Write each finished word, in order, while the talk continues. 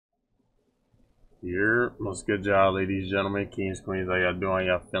Here, most good job, ladies and gentlemen, kings, queens. How y'all doing?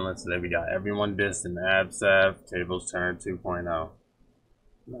 Y'all feeling? Today we got everyone dissed in AbzSav Tables Turn 2.0.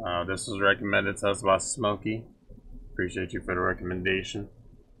 This was recommended to us by Smokey. Appreciate you for the recommendation.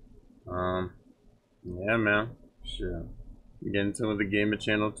 Yeah, man. Shit. Get into the gamer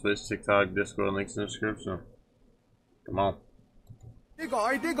channel, Twitch, TikTok, Discord, links in the description. Come on.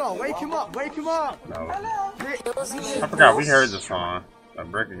 Digger, wake him up, wake him up. No. I forgot we heard this song. That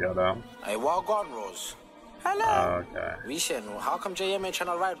breaker got out. Hey, well gone, Rose. Hello. Okay. We said, how come JM ain't trying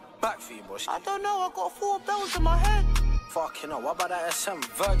to ride back for you, boss? I don't know, I got 4 bells in my head. Fucking hell, what about that SM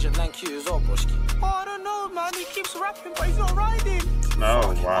Virgin 9Q as well, boski? Oh, I don't know, man. He keeps rapping, but he's not riding. No,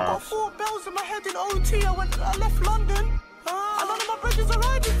 I wow. got 4 bells in my head in OT. I left London. And none of my brothers are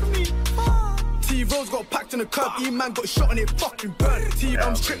riding for me. T-Rose got packed on the curb, E-man got shot and it fucking burned.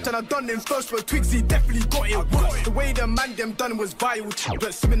 T-Bomb's tripped and I done them first, but Twigsy definitely got it worse. The way the man them done was viral,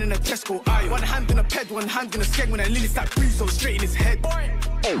 but swimming in a Tesco aisle. One hand in a ped, one hand in a skeg when I Lily stack breeze, so straight in his head.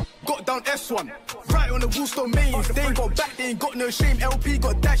 Got down S1, right on the Woolstone mains. They ain't got back, they ain't got no shame. LP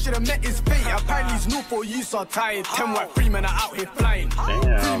got that, should've met his fate. Apparently he's new for use, so tired. 10 white 3 men are out here flying.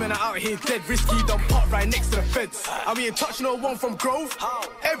 3 men are out here dead, risky, done pot right next to the feds. And we ain't touch no one from Grove.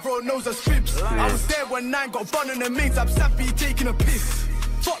 Everyone knows us fibs. I was there when 9 got bun in the mains. AbzSav be taking a piss.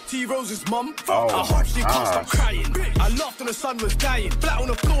 Fuck T-Rose's mum. I hope she can't stop crying. I laughed when the sun was dying. Flat on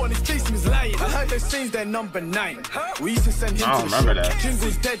the floor and his face was lying. I heard they changed their number 9. We used to send him to the shop.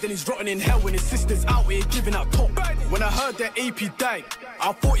 Jingle's dead and he's rotting in hell when his sister's out here giving out top. When I heard that AP died,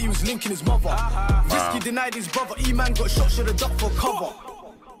 I thought he was linking his mother. Risky denied his brother. E-man got shot, should've ducked for cover.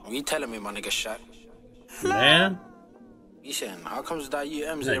 What you telling me, my nigga Shaq? Man. You saying, how comes that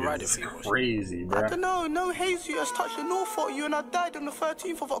UMs ain't riding for you? Crazy, bro. I don't know, no Hazy has touched the Norfolk you and I died on the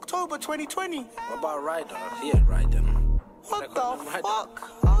 13th of October 2020. What about Ryder? He ain't riding. What the fuck?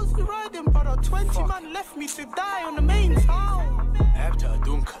 How's he riding, brother? 20 man left me to die on the mains. How?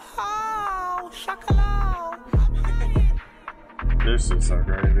 How? Shakalau. This is so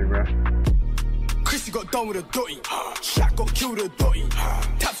crazy, bro. Chrissy got done with a dotty. Shaq got killed with a dotty.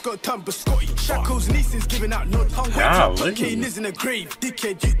 Taps got turned biscotti. Shackle's niece is giving out nod. Kane is in the grave.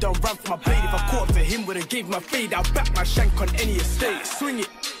 Dickhead, you done ran for my blade. If I caught up to him, would've gave my fade. I'll back my shank on any estate. Swing it.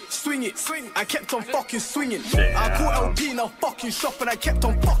 Swing it, swing. I kept on fucking swinging. I caught LP in a fucking shop and I kept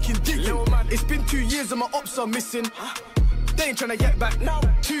on fucking digging. It's been 2 years and my ops are missing. They ain't tryna get back now.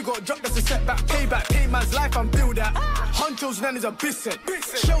 2 got dropped, that's a setback. Payback, pay man's life, I'm build that. Huncho's nan is a bisset.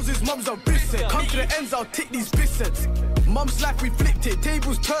 Shells his mum's a bisset. Come to the ends, I'll take these biscuits. Mum's life, we flipped it.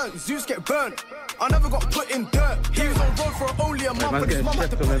 Tables turn, Zeus get burnt. I never got put in dirt. He was on road for only a month, but his mum had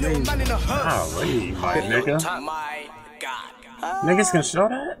to put little man in a hearse. Golly, my nigga. My God. Niggas can show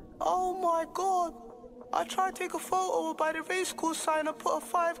that? Oh my God. I tried to take a photo by the race course sign. I put a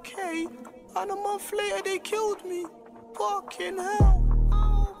 5K. And a month later, they killed me. Fucking hell.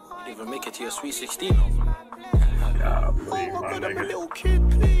 You didn't even make it to your sweet 16. Oh my God, I'm a little kid,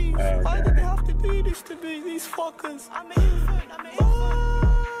 please. Why did they have to do this to me, these fuckers?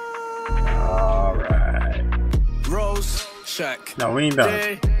 Alright. Rose, Shaq. No, we ain't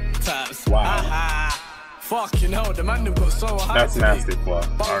done. Wow. Fucking hell, the man got so high. That's nasty, Flaw.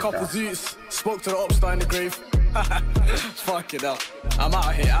 Bought a couple Zeus, spoke to the ops in the grave. Fucking hell. I'm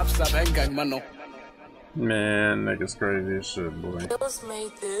out here, AbzSav and gang, man. No. Man, niggas crazy as shit, boy.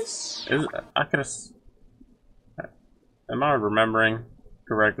 Made this. I could've. Am I remembering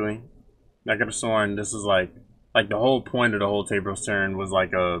correctly? I could've sworn this is like the whole point of the whole Tables Turn was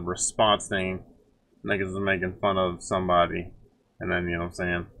like a response thing. Niggas was making fun of somebody, and then, you know what I'm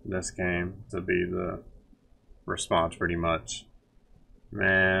saying, this came to be the response pretty much.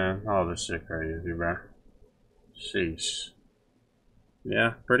 Man, all this shit crazy, bro. Sheesh.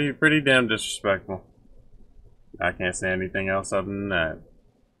 Yeah, pretty damn disrespectful. I can't say anything else other than that.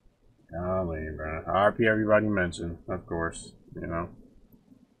 Golly, bro. RP everybody mentioned, of course, you know.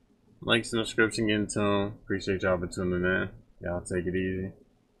 Links in the description, get in tune. Appreciate y'all for tuning in. Y'all take it easy.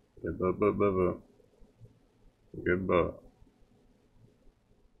 Good buh.